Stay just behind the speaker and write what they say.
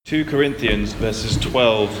2 Corinthians verses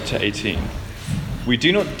 12 to 18. We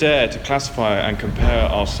do not dare to classify and compare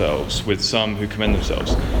ourselves with some who commend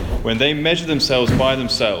themselves. When they measure themselves by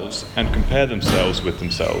themselves and compare themselves with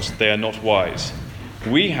themselves, they are not wise.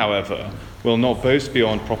 We, however, will not boast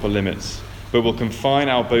beyond proper limits, but will confine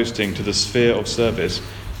our boasting to the sphere of service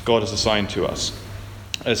God has assigned to us,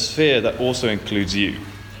 a sphere that also includes you.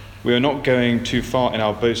 We are not going too far in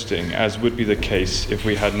our boasting, as would be the case if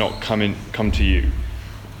we had not come to you.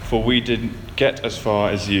 For we didn't get as far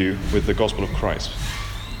as you with the gospel of Christ.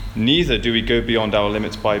 Neither do we go beyond our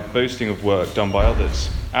limits by boasting of work done by others.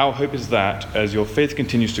 Our hope is that, as your faith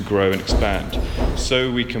continues to grow and expand,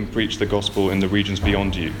 so we can preach the gospel in the regions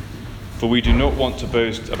beyond you. For we do not want to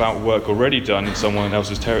boast about work already done in someone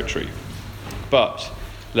else's territory. But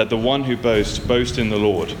let the one who boasts boast in the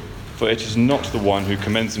Lord, for it is not the one who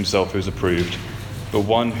commends himself who is approved, but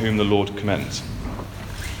one whom the Lord commends.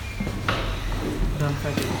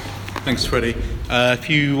 Thanks, Freddie. If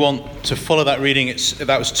you want to follow that reading,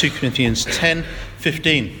 that was 2 Corinthians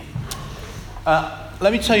 10:15.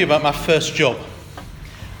 Let me tell you about my first job.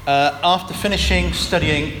 After finishing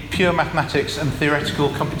studying pure mathematics and theoretical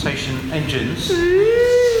computation engines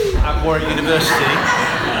at Warwick University,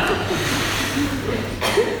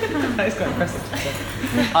 That is quite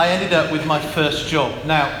impressive. I ended up with my first job.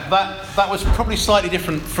 Now, that was probably slightly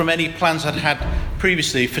different from any plans I'd had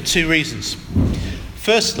previously for two reasons.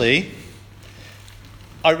 Firstly,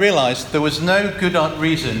 I realised there was no good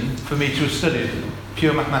reason for me to have studied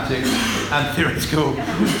pure mathematics and theoretical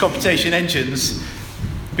computation engines,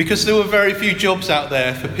 because there were very few jobs out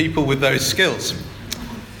there for people with those skills.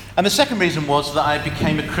 And the second reason was that I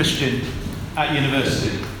became a Christian at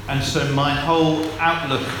university, and so my whole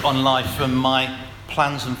outlook on life and my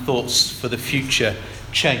plans and thoughts for the future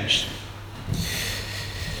changed.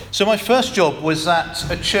 So my first job was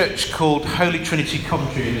at a church called Holy Trinity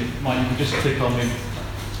Coventry. Mike, you can just click on me.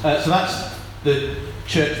 So that's the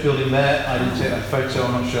church building there. I didn't take that photo.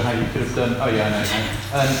 I'm not sure how you could have done. Oh yeah,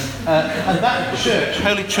 I know. And that church,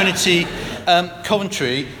 Holy Trinity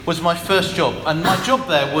Coventry, was my first job. And my job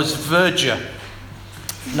there was verger.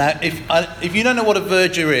 Now, if you don't know what a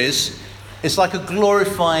verger is, it's like a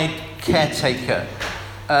glorified caretaker.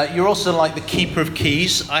 You're also like the keeper of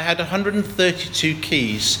keys. I had 132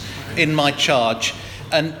 keys in my charge,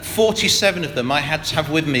 and 47 of them I had to have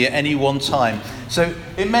with me at any one time. So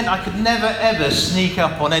it meant I could never ever sneak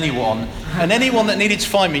up on anyone, and anyone that needed to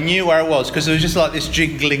find me knew where I was, because there was just like this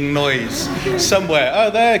jingling noise somewhere. Oh,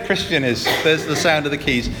 there Christian is. There's the sound of the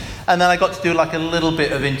keys. And then I got to do like a little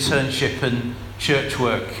bit of internship and church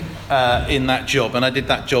work in that job, and I did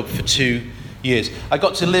that job for 2 years. I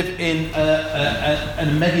got to live in a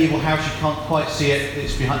medieval house. You can't quite see it.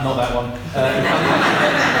 It's behind, not that one.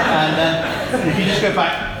 And if you just go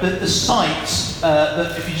back, the site,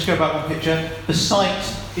 if you just go back one picture, the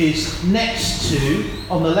site is next to,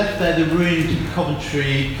 on the left there, the ruined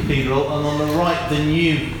Coventry Cathedral, and on the right, the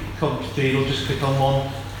new Coventry Cathedral. Just click on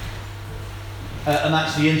one. And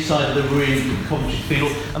that's the inside of the ruined Coventry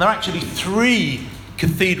Cathedral. And there are actually 3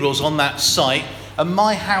 cathedrals on that site. And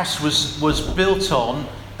my house was built on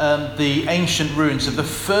the ancient ruins of the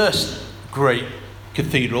first great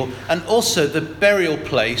cathedral, and also the burial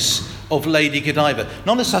place of Lady Godiva.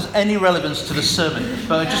 None of this has any relevance to the sermon,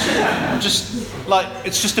 but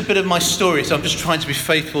it's just a bit of my story, so I'm just trying to be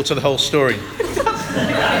faithful to the whole story.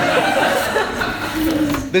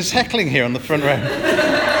 There's heckling here on the front row.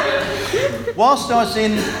 Whilst I was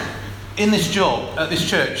in this job at this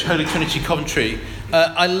church, Holy Trinity Coventry,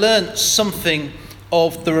 I learnt something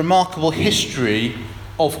of the remarkable history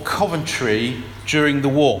of Coventry during the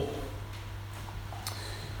war.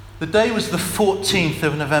 The day was the 14th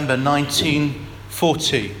of November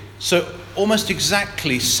 1940, so almost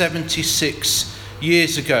exactly 76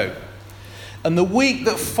 years ago. And the week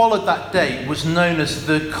that followed that day was known as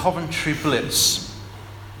the Coventry Blitz.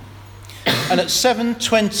 And at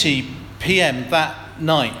 7:20 p.m. that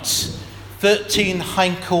night, 13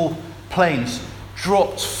 Heinkel planes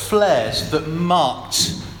dropped flares that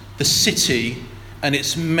marked the city and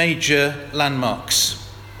its major landmarks.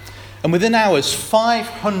 And within hours,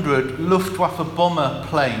 500 Luftwaffe bomber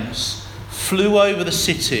planes flew over the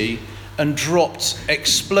city and dropped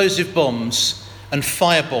explosive bombs and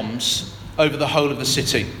fire bombs over the whole of the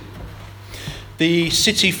city. The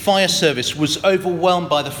city fire service was overwhelmed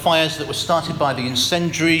by the fires that were started by the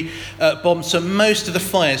incendiary bombs, so most of the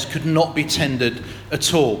fires could not be tended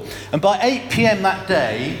at all. And by 8 p.m. that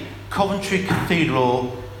day, Coventry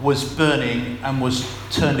Cathedral was burning and was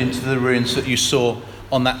turned into the ruins that you saw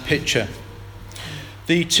on that picture.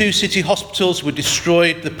 The 2 city hospitals were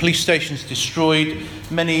destroyed, the police stations destroyed,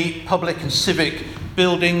 many public and civic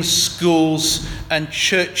buildings, schools and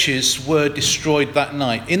churches were destroyed that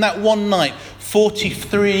night. In that one night,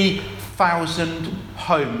 43,000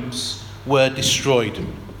 homes were destroyed.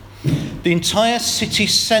 The entire city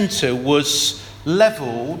centre was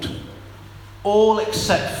levelled, all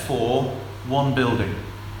except for one building.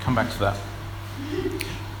 Come back to that.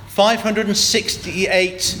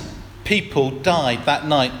 568 people died that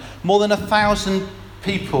night. More than 1,000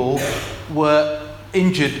 people were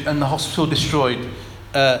injured and the hospital destroyed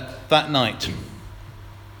that night.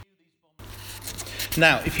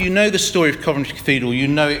 Now, if you know the story of Coventry Cathedral, you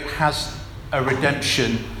know it has a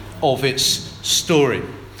redemption of its story.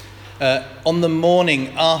 On the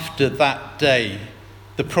morning after that day,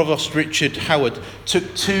 the Provost Richard Howard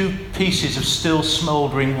took 2 pieces of still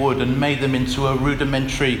smouldering wood and made them into a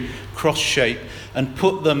rudimentary cross shape and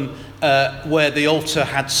put them where the altar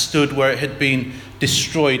had stood, where it had been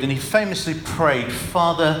destroyed. And he famously prayed,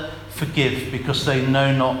 "Father, forgive, because they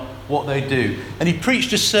know not what they do." And he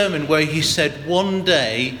preached a sermon where he said, one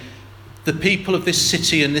day the people of this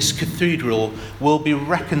city and this cathedral will be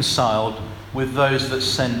reconciled with those that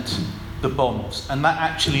sent the bombs. And that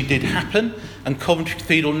actually did happen, and Coventry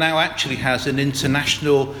Cathedral now actually has an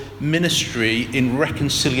international ministry in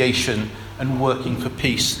reconciliation and working for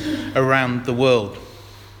peace around the world.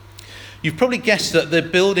 You've probably guessed that the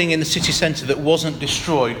building in the city centre that wasn't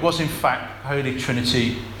destroyed was in fact Holy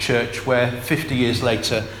Trinity Church, where 50 years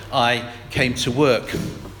later I came to work.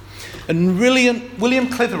 And William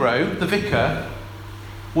Clitheroe, the vicar,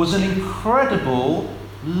 was an incredible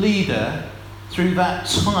leader through that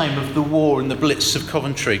time of the war and the Blitz of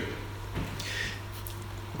Coventry.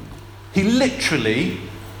 He literally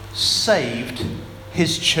saved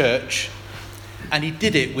his church, and he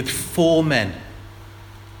did it with 4 men.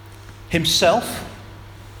 Himself,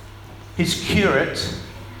 his curate,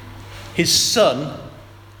 his son,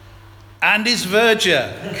 and his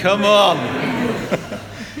verger. Come on.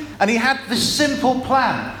 And he had this simple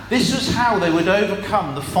plan. This was how they would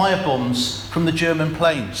overcome the firebombs from the German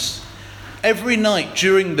planes. Every night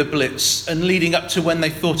during the Blitz and leading up to when they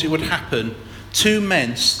thought it would happen, 2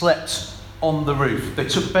 men slept on the roof. They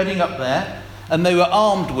took bedding up there, and they were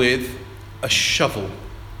armed with a shovel.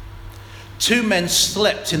 2 men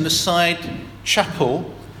slept in the side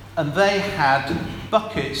chapel, and they had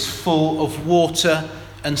buckets full of water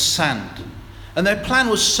and sand. And their plan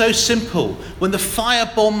was so simple. When the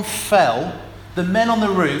firebomb fell, the men on the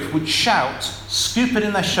roof would shout, scoop it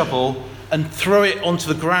in their shovel, and throw it onto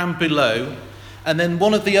the ground below. And then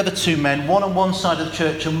one of the other 2 men, one on one side of the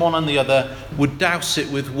church and one on the other, would douse it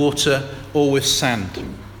with water or with sand.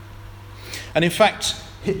 And in fact,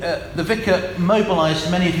 the vicar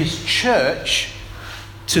mobilised many of his church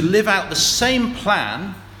to live out the same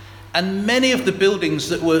plan, and many of the buildings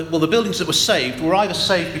that were saved were either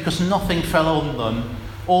saved because nothing fell on them,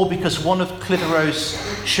 or because one of Clitheroe's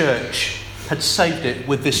church had saved it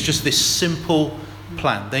with this simple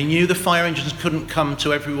plan. They knew the fire engines couldn't come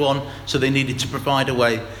to everyone, so they needed to provide a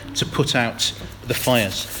way to put out the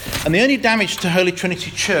fires. And the only damage to Holy Trinity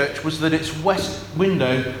Church was that its west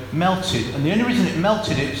window melted. And the only reason it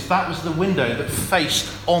melted is that was the window that faced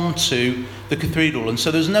onto the cathedral. And so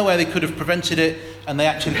there was no way they could have prevented it, and they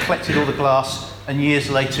actually collected all the glass, and years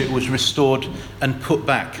later it was restored and put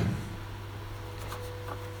back.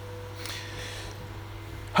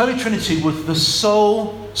 Holy Trinity was the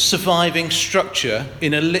sole surviving structure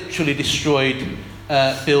in a literally destroyed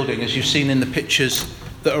building, as you've seen in the pictures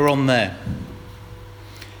that are on there.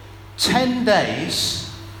 10 days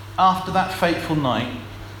after that fateful night,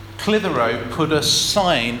 Clitheroe put a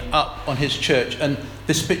sign up on his church, and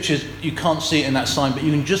this picture, you can't see it in that sign, but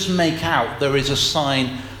you can just make out there is a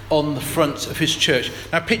sign on the front of his church.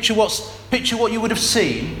 Now picture what you would have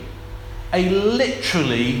seen. A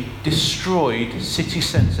literally destroyed city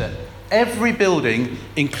centre. Every building,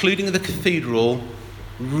 including the cathedral,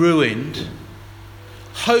 ruined.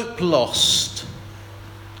 Hope lost.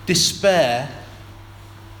 Despair.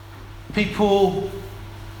 People,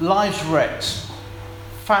 lives wrecked.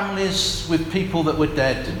 Families with people that were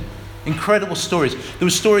dead. Incredible stories. There were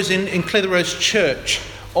stories in Clitheroe's church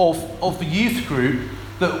of the youth group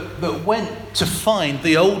that went to find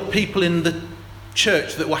the old people in the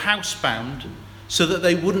church that were housebound so that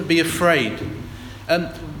they wouldn't be afraid.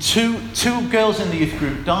 Two girls in the youth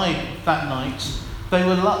group died that night. They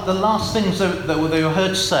were the last things that they were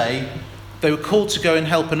heard say. They were called to go and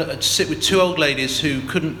help and to sit with 2 old ladies who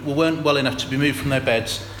weren't well enough to be moved from their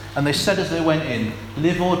beds. And they said as they went in,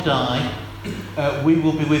 "Live or die, we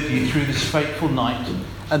will be with you through this fateful night."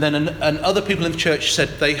 And then and other people in the church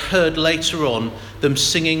said they heard later on them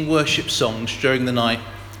singing worship songs during the night,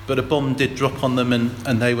 but a bomb did drop on them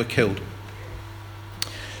and they were killed.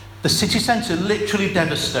 The city centre literally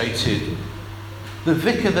devastated. The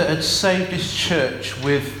vicar that had saved his church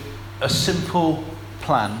with a simple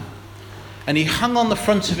plan, and he hung on the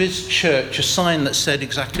front of his church a sign that said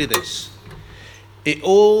exactly this: "It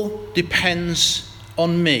all depends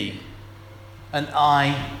on me, and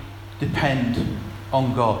I depend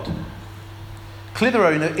on God."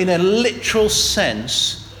 Clitheroe, in a literal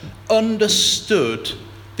sense, understood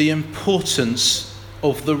the importance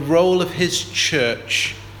of the role of his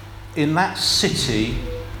church in that city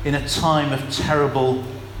in a time of terrible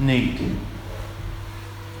need.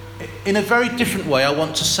 In a very different way, I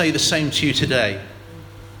want to say the same to you today.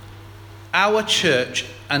 Our church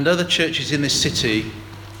and other churches in this city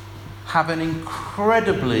have an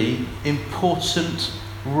incredibly important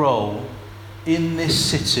role in this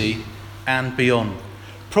city and beyond.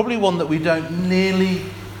 Probably one that we don't nearly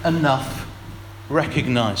enough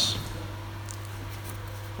recognise.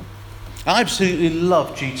 I absolutely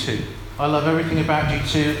love G2. I love everything about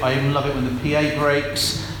G2. I even love it when the PA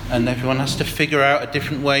breaks and everyone has to figure out a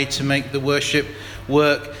different way to make the worship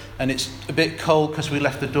work, and it's a bit cold because we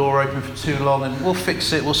left the door open for too long, and we'll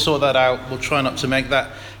fix it, we'll sort that out, we'll try not to make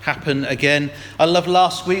that happen again. I love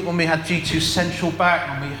last week when we had G2 Central back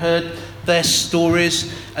and we heard their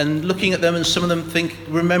stories and looking at them, and some of them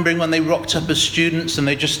remembering when they rocked up as students and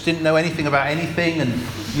they just didn't know anything about anything, and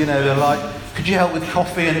they're like, "Could you help with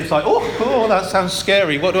coffee?" And it's like, oh, that sounds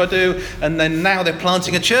scary, what do I do? And then now they're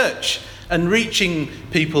planting a church and reaching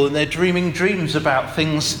people, and they're dreaming dreams about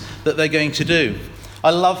things that they're going to do. I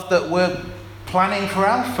love that we're planning for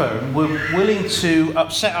Alpha, and we're willing to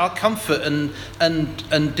upset our comfort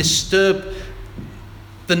and disturb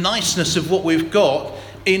the niceness of what we've got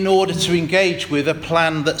in order to engage with a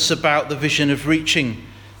plan that's about the vision of reaching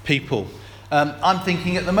people. I'm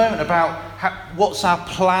thinking at the moment about what's our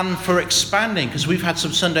plan for expanding, because we've had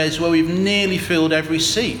some Sundays where we've nearly filled every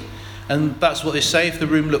seat. And that's what they say, if the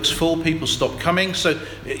room looks full, people stop coming. So,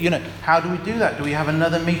 how do we do that? Do we have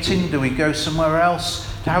another meeting? Do we go somewhere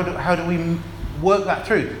else? How do we work that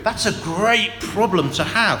through? That's a great problem to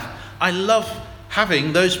have. I love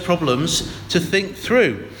having those problems to think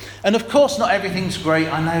through. And of course, not everything's great.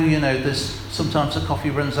 I know, there's sometimes the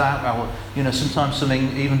coffee runs out, or, sometimes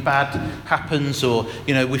something even bad happens, or,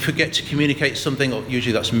 we forget to communicate something, or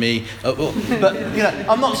usually that's me. But,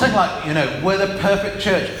 I'm not saying we're the perfect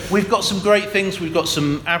church. We've got some great things, we've got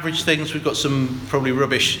some average things, we've got some probably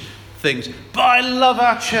rubbish things. But I love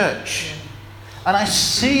our church. And I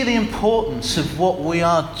see the importance of what we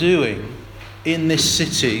are doing in this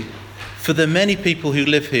city for the many people who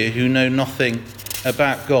live here who know nothing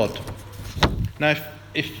about God. Now,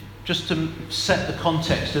 if just to set the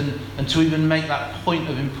context and to even make that point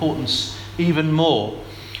of importance even more,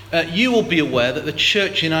 you will be aware that the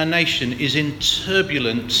church in our nation is in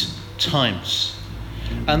turbulent times.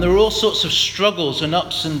 And there are all sorts of struggles and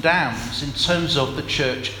ups and downs in terms of the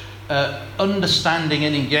church understanding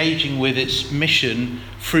and engaging with its mission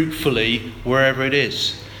fruitfully wherever it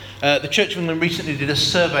is. The Church of England recently did a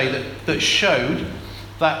survey that showed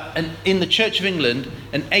that in the Church of England,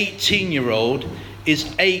 an 18-year-old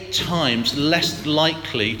is 8 times less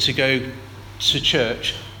likely to go to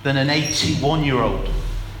church than an 81-year-old.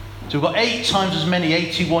 So we've got 8 times as many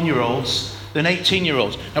 81-year-olds than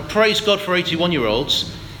 18-year-olds. Now, praise God for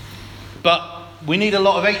 81-year-olds, but we need a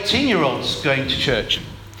lot of 18-year-olds going to church.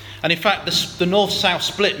 And in fact, the north-south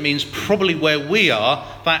split means probably where we are,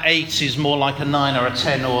 that 8 is more like a 9 or a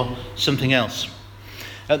 10 or something else.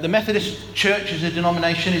 The Methodist Church as a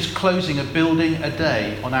denomination is closing a building a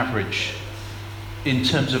day on average in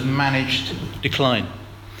terms of managed decline.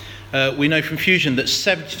 We know from Fusion that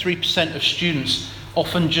 73% of students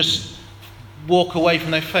often just walk away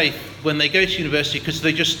from their faith when they go to university because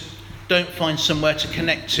they just don't find somewhere to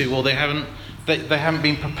connect to, or they haven't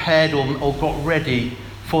been prepared or got ready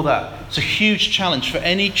for that. It's a huge challenge for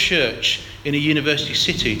any church in a university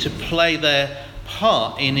city to play their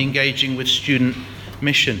part in engaging with student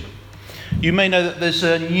mission. You may know that there's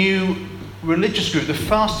a new religious group. The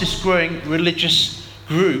fastest growing religious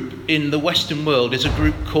group in the Western world is a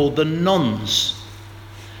group called the Nones.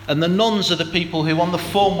 And the Nones are the people who, on the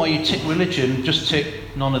form where you tick religion, just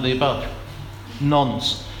tick none of the above.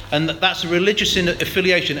 Nones. And that's a religious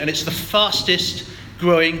affiliation, and it's the fastest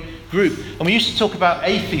growing group. And we used to talk about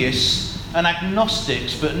atheists and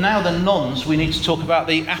agnostics, but now the Nones, we need to talk about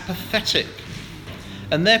the apathetic.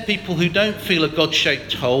 And they're people who don't feel a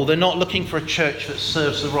God-shaped hole. They're not looking for a church that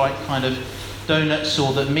serves the right kind of donuts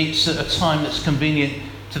or that meets at a time that's convenient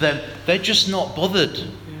to them, they're just not bothered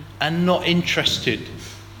and not interested.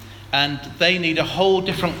 And they need a whole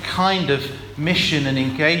different kind of mission and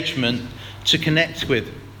engagement to connect with.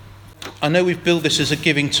 I know we've billed this as a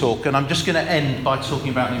giving talk, and I'm just going to end by talking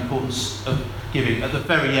about the importance of giving at the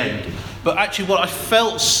very end. But actually what I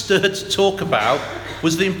felt stirred to talk about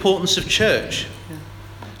was the importance of church.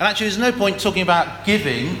 And actually there's no point talking about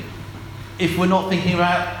giving if we're not thinking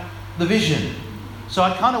about the vision. So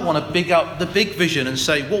I kind of want to big up the big vision and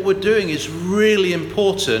say what we're doing is really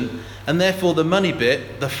important, and therefore the money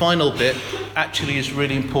bit, the final bit, actually is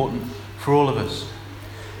really important for all of us.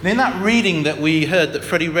 And in that reading that we heard, that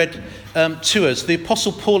Freddie read to us, the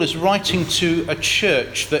Apostle Paul is writing to a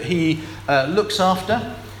church that he looks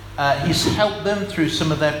after. He's helped them through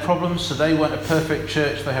some of their problems, so they weren't a perfect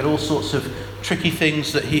church. They had all sorts of tricky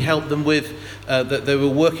things that he helped them with, that they were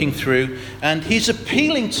working through. And he's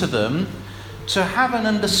appealing to them to have an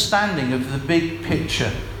understanding of the big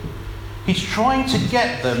picture. He's trying to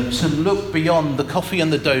get them to look beyond the coffee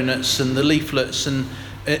and the donuts and the leaflets and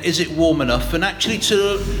is it warm enough, and actually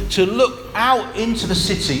to look out into the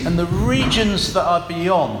city and the regions that are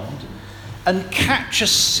beyond and catch a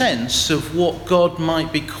sense of what God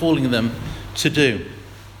might be calling them to do.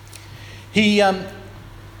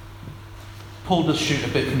 Paul does shoot a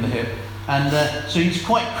bit from the hip, and so he's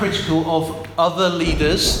quite critical of other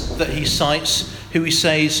leaders that he cites, who he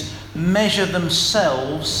says measure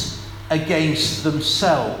themselves against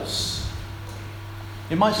themselves.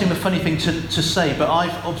 It might seem a funny thing to say, but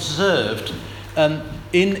I've observed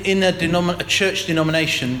in a church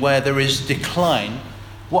denomination where there is decline,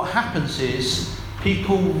 what happens is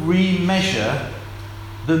people remeasure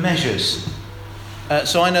the measures.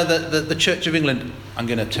 So I know that the Church of England, I'm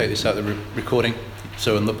going to take this out of the recording,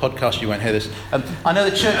 so on the podcast you won't hear this. I know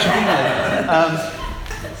the Church of England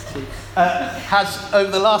has,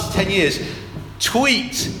 over the last 10 years,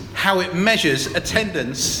 tweaked how it measures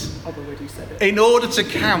attendance in order to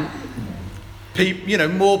count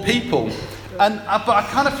more people. But I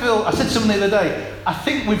kind of feel, I said to someone the other day, I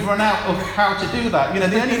think we've run out of how to do that.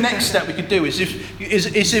 The only next step we could do is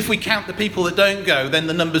if we count the people that don't go, then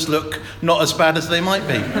the numbers look not as bad as they might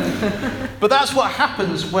be. But that's what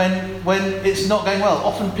happens when it's not going well.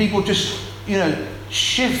 Often people just,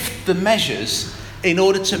 shift the measures in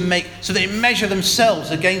order to so they measure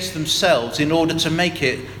themselves against themselves in order to make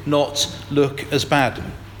it not look as bad.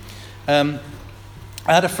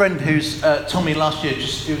 I had a friend who's told me last year,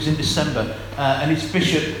 it was in December, and his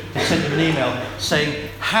bishop sent him an email saying,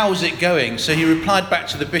 how's it going? So he replied back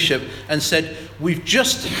to the bishop and said, we've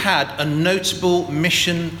just had a notable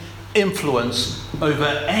mission influence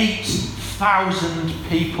over 8,000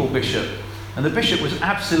 people, bishop. And the bishop was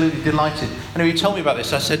absolutely delighted. And when he told me about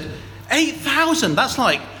this, I said, 8,000?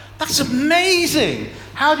 That's amazing.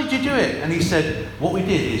 How did you do it? And he said, what we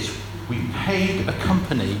did is we paid a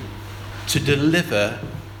company to deliver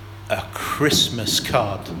a Christmas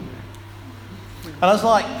card. And I was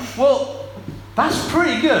like, well, that's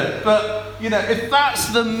pretty good. But, if that's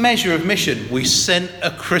the measure of mission, we sent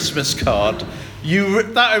a Christmas card,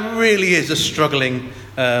 that really is a struggling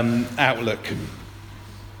outlook.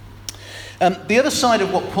 The other side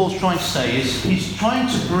of what Paul's trying to say is he's trying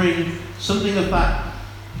to bring something of that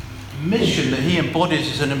mission that he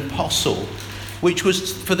embodies as an apostle, which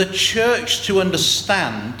was for the church to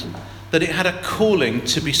understand that it had a calling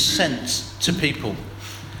to be sent to people.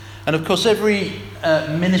 And of course, every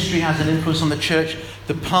ministry has an influence on the church.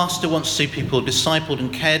 The pastor wants to see people discipled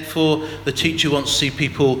and cared for. The teacher wants to see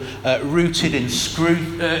people rooted in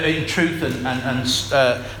truth and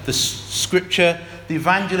the scripture. The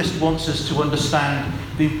evangelist wants us to understand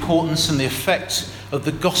the importance and the effect of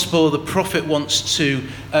the gospel. The prophet wants to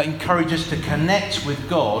encourage us to connect with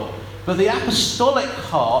God. But the apostolic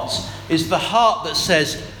heart is the heart that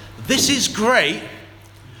says, this is great,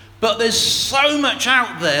 but there's so much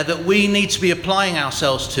out there that we need to be applying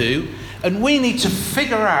ourselves to, and we need to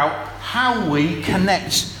figure out how we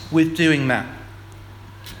connect with doing that.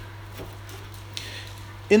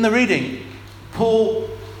 In the reading, Paul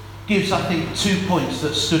gives, I think, 2 points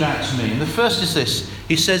that stood out to me. And the first is this.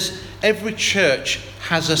 He says, every church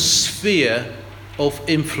has a sphere of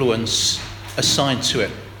influence assigned to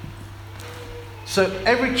it. So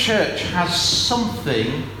every church has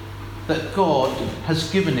something that God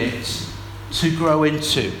has given it to grow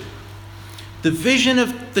into. The vision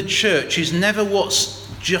of the church is never what's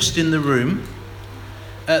just in the room.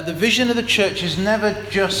 The vision of the church is never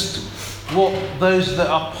just what those that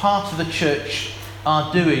are part of the church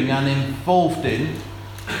are doing and involved in,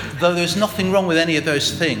 though there's nothing wrong with any of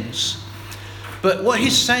those things. But what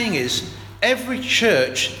he's saying is every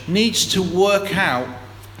church needs to work out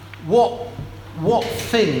what what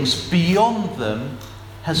things beyond them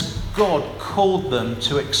has God called them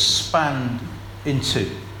to expand into?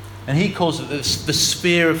 And he calls it the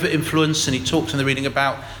sphere of influence, and he talks in the reading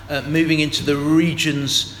about moving into the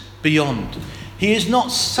regions beyond. He is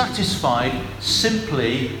not satisfied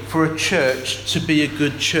simply for a church to be a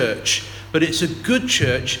good church, but it's a good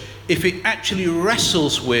church if it actually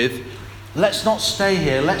wrestles with, let's not stay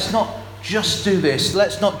here, let's not just do this,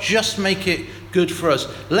 let's not just make it good for us,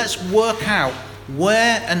 let's work out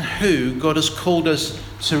where and who God has called us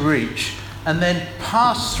to reach, and then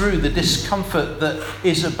pass through the discomfort that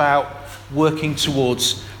is about working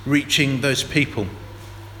towards reaching those people.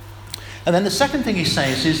 And then the second thing he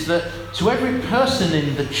says is that to every person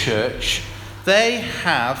in the church, they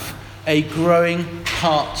have a growing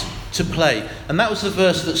part to play. And that was the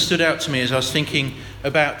verse that stood out to me as I was thinking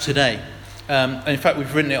about today. And in fact,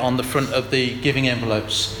 we've written it on the front of the giving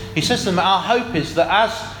envelopes. He says to them, our hope is that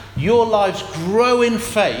as your lives grow in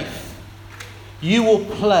faith, you will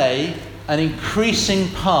play an increasing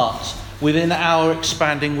part within our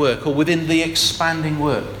expanding work, or within the expanding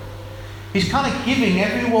work. He's kind of giving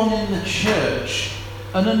everyone in the church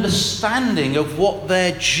an understanding of what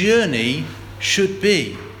their journey should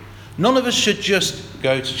be. None of us should just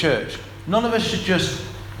go to church. None of us should just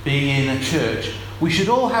be in a church. We should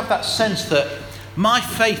all have that sense that my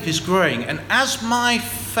faith is growing, and as my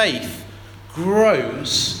faith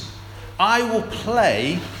grows, I will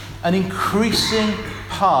play an increasing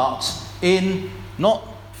part in not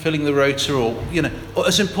filling the rota, or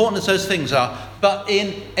as important as those things are, but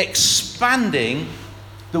in expanding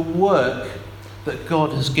the work that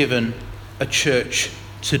God has given a church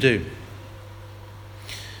to do.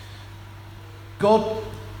 God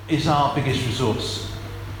is our biggest resource.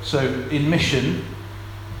 So in mission,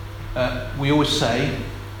 we always say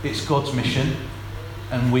it's God's mission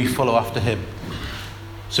and we follow after him.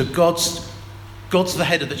 So God's the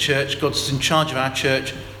head of the church, God's in charge of our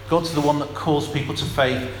church, God's the one that calls people to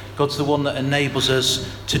faith, God's the one that enables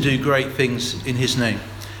us to do great things in his name.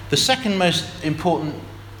 The second most important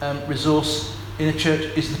resource in a church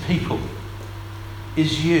is the people,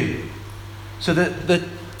 is you. So the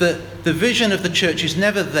vision of the church is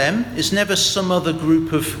never them, it's never some other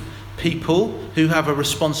group of people who have a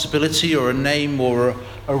responsibility or a name or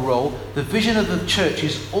a role. The vision of the church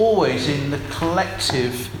is always in the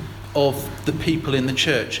collective of the people in the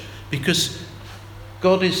church, because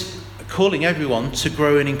God is calling everyone to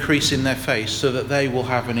grow and increase in their faith so that they will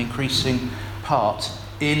have an increasing part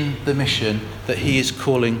in the mission that he is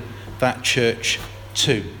calling that church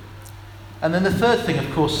to. And then the third thing,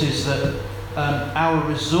 of course, is that our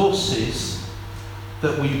resources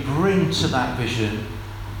that we bring to that vision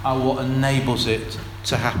are what enables it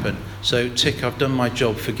to happen. So, tick, I've done my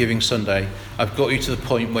job for Giving Sunday. I've got you to the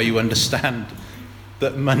point where you understand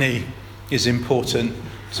that money is important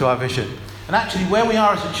to our vision. And actually, where we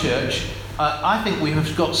are as a church, I think we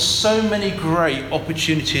have got so many great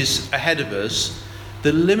opportunities ahead of us.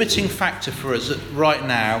 The limiting factor for us right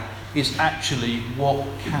now is actually what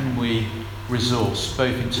can we resource,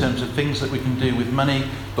 both in terms of things that we can do with money,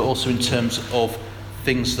 but also in terms of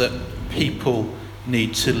things that people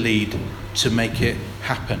need to lead to make it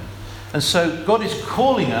happen. And so God is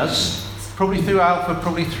calling us, probably through Alpha,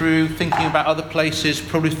 probably through thinking about other places,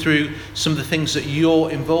 probably through some of the things that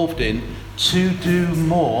you're involved in, to do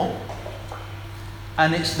more.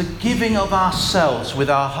 And it's the giving of ourselves with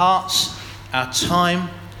our hearts, our time,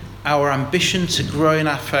 our ambition to grow in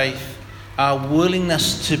our faith, our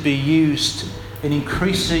willingness to be used in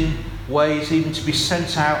increasing ways, even to be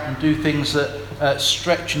sent out and do things that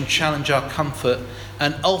stretch and challenge our comfort,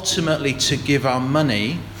 and ultimately to give our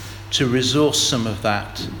money to resource some of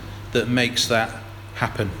that makes that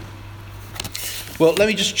happen. Well, let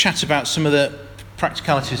me just chat about some of the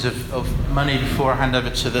practicalities of money before I hand over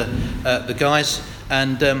to the guys.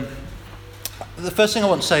 And the first thing I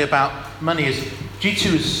want to say about money is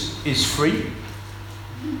G2 is free.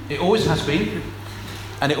 It always has been,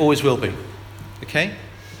 and it always will be. Okay?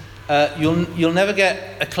 You'll never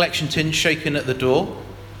get a collection tin shaken at the door.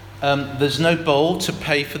 There's no bowl to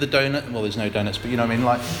pay for the donut. Well, there's no donuts, but you know what I mean.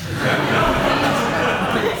 Like,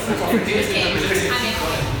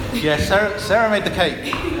 yeah, Sarah made the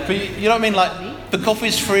cake. But you know what I mean. Like, the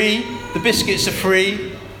coffee's free, the biscuits are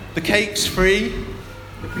free, the cake's free,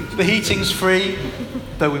 the heating's free.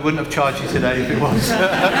 Though we wouldn't have charged you today if it was.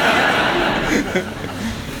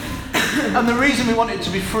 And the reason we want it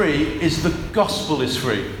to be free is the gospel is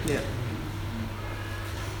free. Yeah.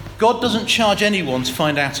 God doesn't charge anyone to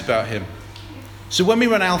find out about him. So when we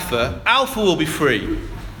run Alpha will be free.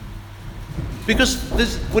 Because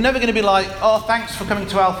we're never going to be like, oh, thanks for coming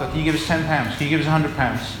to Alpha. Can you give us £10? Can you give us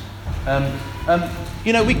 £100?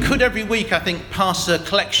 We could every week, I think, pass a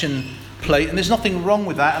collection plate, and there's nothing wrong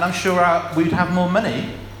with that, and I'm sure we'd have more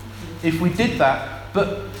money if we did that.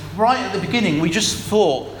 But right at the beginning, we just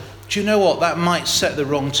thought, do you know what, that might set the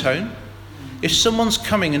wrong tone. If someone's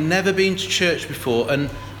coming and never been to church before, and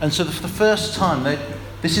so for the first time,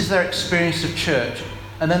 this is their experience of church,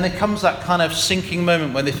 and then there comes that kind of sinking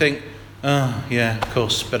moment when they think, oh, yeah, of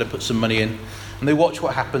course, better put some money in. And they watch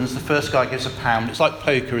what happens. The first guy gives £1. It's like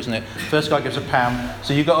poker, isn't it? First guy gives £1.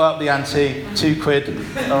 So you've got to up the ante,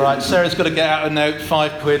 £2. All right, Sarah's got to get out a note,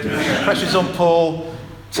 £5. Pressure's on Paul,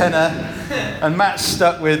 tenner. And Matt's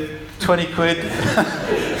stuck with 20 quid.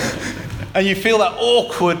 And you feel that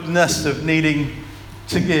awkwardness of needing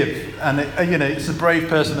to give. And it's the brave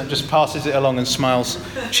person that just passes it along and smiles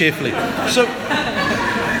cheerfully. So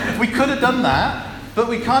we could have done that, but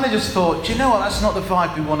we kind of just thought, do you know what, that's not the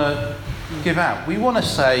vibe we want to give out. We want to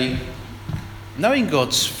say, knowing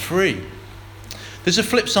God's free. There's a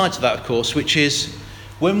flip side to that, of course, which is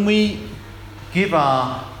when we give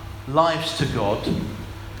our lives to God,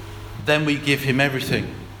 then we give him everything.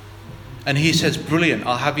 And he says, brilliant,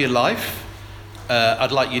 I'll have your life.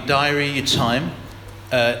 I'd like your diary, your time.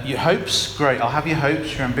 Your hopes, great, I'll have your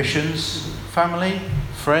hopes, your ambitions. Family,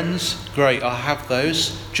 friends, great, I'll have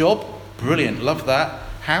those. Job, brilliant, love that.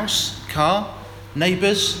 House, car,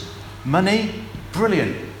 neighbours, money,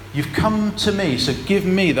 brilliant. You've come to me, so give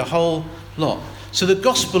me the whole lot. So the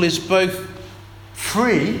gospel is both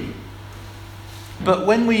free, but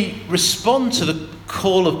when we respond to the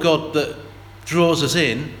call of God that draws us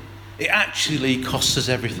in, it actually costs us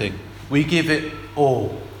everything. We give it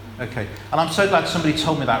all. Okay. And I'm so glad somebody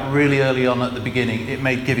told me that really early on at the beginning. It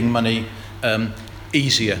made giving money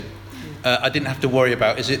easier. I didn't have to worry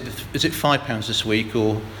about, is it £5 this week,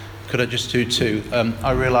 or could I just do 2?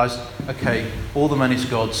 I realised, okay, all the money's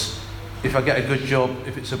God's. If I get a good job,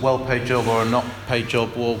 if it's a well-paid job or a not-paid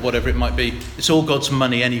job or whatever it might be, it's all God's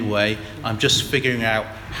money anyway. I'm just figuring out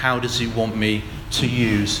how does he want me to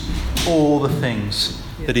use all the things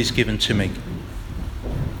that he's given to me.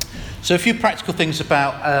 So a few practical things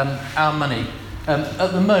about our money.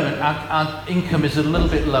 At the moment, our income is a little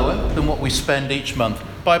bit lower than what we spend each month,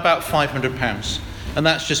 by about £500. And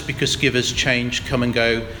that's just because givers change, come and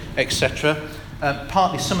go, etc.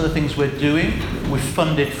 Partly some of the things we're doing, we've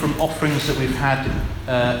funded from offerings that we've had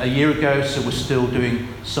a year ago, so we're still doing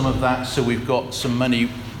some of that. So we've got some money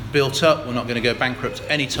built up. We're not going to go bankrupt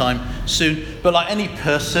anytime soon. But like any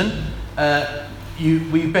person,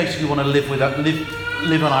 we basically want to live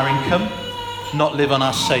on our income, not live on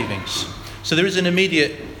our savings. So there is an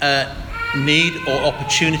immediate need or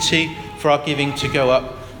opportunity for our giving to go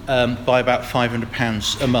up by about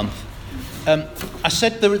 £500 a month. I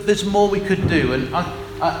said there's more we could do, and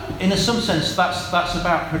in some sense that's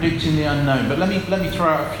about predicting the unknown. But let me throw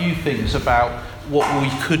out a few things about what we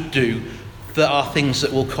could do that are things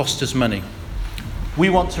that will cost us money. We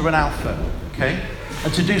want to run Alpha, okay?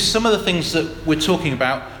 And to do some of the things that we're talking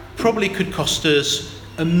about probably could cost us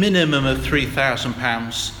a minimum of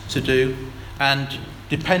 £3,000 to do, and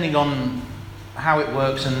depending on how it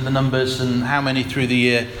works and the numbers and how many through the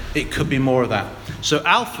year, it could be more of that. So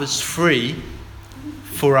Alpha's free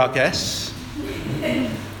for our guests,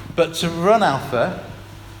 but to run Alpha,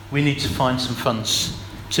 we need to find some funds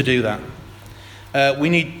to do that. We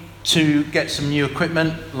need to get some new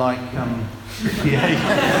equipment, like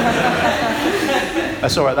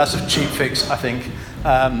that's all right, that's a cheap fix, I think.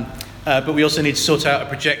 But we also need to sort out a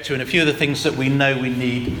projector and a few of the things that we know we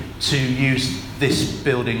need to use this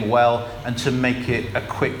building well and to make it a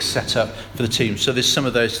quick setup for the team. So there's some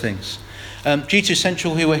of those things. G2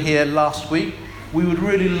 Central, who were here last week, we would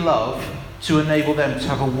really love to enable them to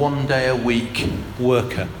have a 1 day a week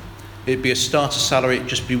worker. It'd be a starter salary, it'd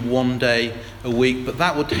just be 1 day a week, but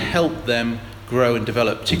that would help them grow and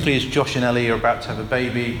develop, particularly as Josh and Ellie are about to have a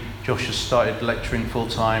baby. Josh has started lecturing full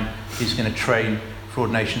time, he's going to train for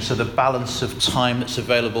ordination, so the balance of time that's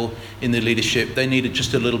available in the leadership, they needed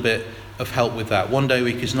just a little bit of help with that. 1 day a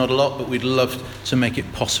week is not a lot, but we'd love to make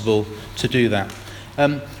it possible to do that.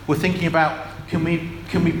 We're thinking about, can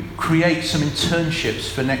we create some internships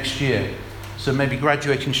for next year? So maybe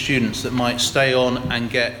graduating students that might stay on and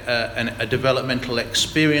get a developmental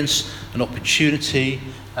experience, an opportunity.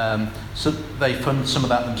 So they fund some of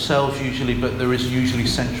that themselves usually, but there is usually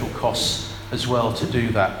central costs as well to do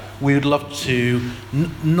that. We would love to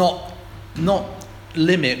not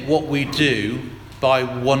limit what we do by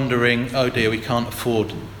wondering, oh dear, we can't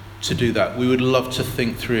afford to do that. We would love to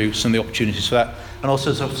think through some of the opportunities for that. And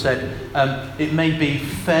also, as I've said, it may be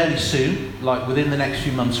fairly soon, like within the next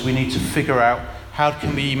few months, we need to figure out how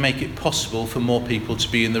can we make it possible for more people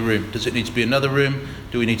to be in the room? Does it need to be another room?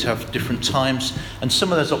 Do we need to have different times? And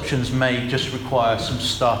some of those options may just require some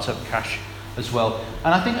startup cash as well.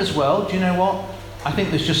 And I think as well, do you know what? I think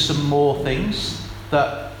there's just some more things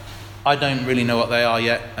that I don't really know what they are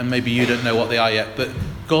yet, and maybe you don't know what they are yet, but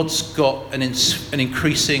God's got an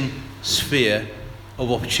increasing sphere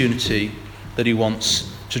of opportunity that he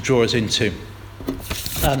wants to draw us into.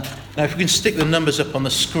 Now, if we can stick the numbers up on the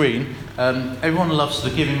screen, everyone loves the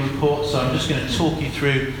giving report, so I'm just going to talk you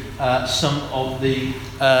through some of the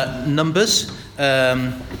numbers.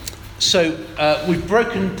 So we've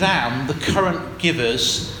broken down the current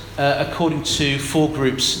givers according to 4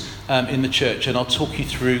 groups in the church, and I'll talk you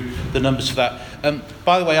through the numbers for that.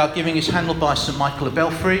 By the way, our giving is handled by St Michael of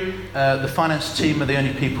Belfry. The finance team are the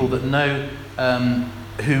only people that know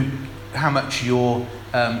how much you're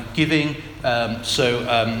giving. So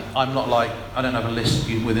I'm not like, I don't have a list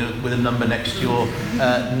with a number next to your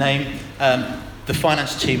name. The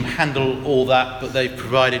finance team handle all that, but they've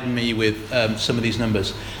provided me with some of these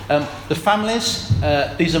numbers. The families,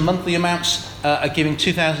 these are monthly amounts, are giving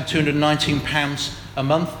 £2,219 a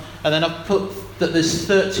month. And then I've put that there's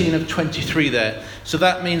 13 of 23 there. So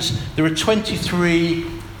that means there are 23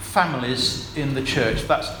 families in the church.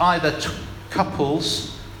 That's either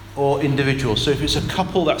couples or individuals. So if it's a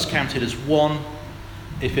couple, that's counted as 1.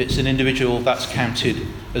 If it's an individual, that's counted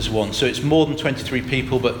as 1. So it's more than 23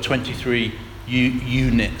 people, but 23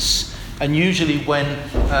 units. And usually when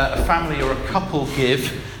a family or a couple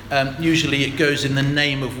give, usually it goes in the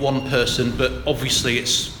name of one person, but obviously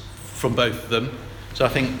it's from both of them. So I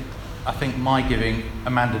think my giving,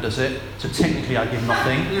 Amanda does it. So technically I give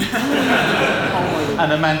nothing.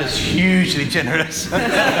 And Amanda's hugely generous.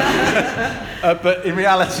 But in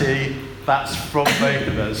reality, that's from both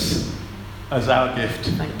of us as our gift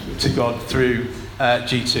to God through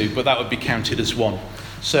G2. But that would be counted as 1.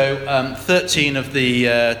 So 13 of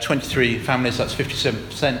the 23 families, that's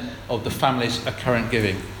 57% of the families are currently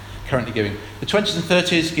giving. The 20s and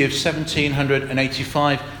 30s give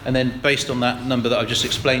 1,785, and then based on that number that I've just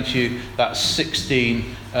explained to you, that's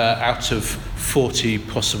 16 out of 40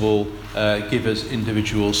 possible givers,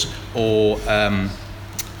 individuals or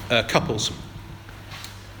couples.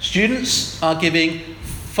 Students are giving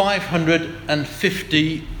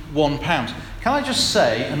 £551. Can I just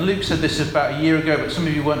say, and Luke said this about a year ago, but some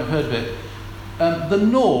of you won't have heard of it, the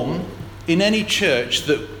norm in any church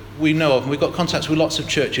that we know of, and we've got contacts with lots of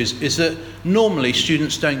churches, is that normally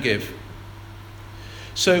students don't give.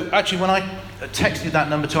 So actually when I texted that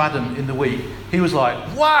number to Adam in the week, he was like,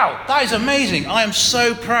 wow, that is amazing. I am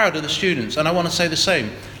so proud of the students. And I want to say the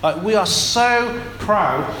same. Like, we are so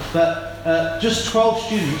proud that just 12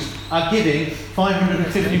 students are giving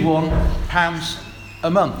 £551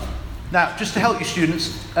 a month. Now, just to help you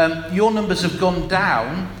students, your numbers have gone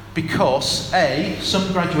down because A,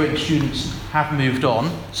 some graduating students have moved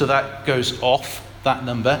on, so that goes off that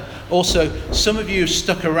number. Also, some of you have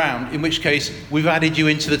stuck around, in which case we've added you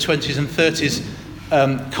into the 20s and 30s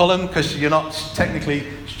column because you're not technically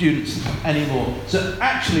students anymore. So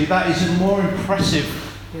actually that is a more impressive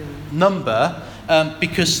number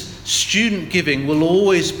because student giving will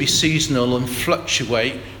always be seasonal and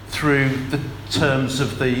fluctuate through the terms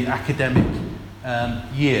of the academic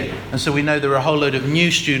year. And so we know there are a whole load of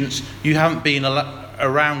new students. You haven't been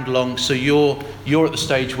around long, so you're at the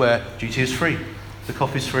stage where GT is free. The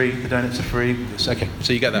coffee's free, the donuts are free. It's okay,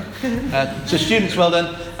 so you get that. So students, well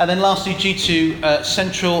done. And then lastly, G2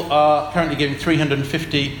 Central are currently giving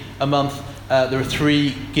 £350 a month. There are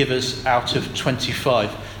 3 givers out of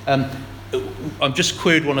 25. I've just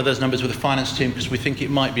queried one of those numbers with the finance team because we think it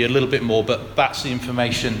might be a little bit more, but that's the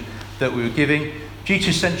information that we were giving.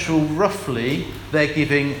 G2 Central, roughly, their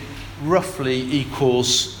giving roughly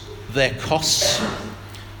equals their costs.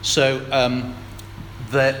 So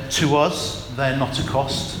to us, they're not a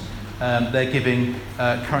cost. Their giving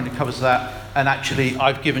currently covers that. And actually,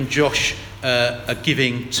 I've given Josh a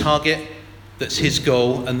giving target that's his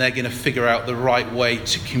goal, and they're going to figure out the right way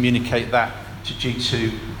to communicate that to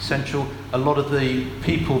G2 Central. A lot of the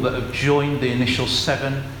people that have joined the initial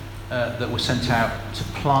 7 that were sent out to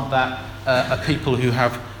plant that are people who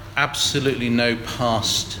have absolutely no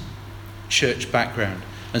past church background.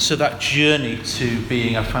 And so that journey to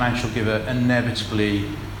being a financial giver inevitably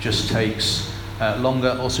just takes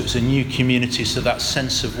longer. Also, it's a new community, so that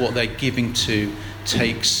sense of what they're giving to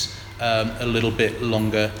takes a little bit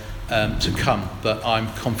longer to come. But I'm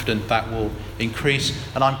confident that will increase,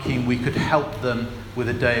 and I'm keen we could help them with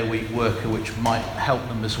a day-a-week worker, which might help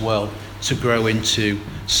them as well to grow into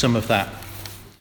some of that.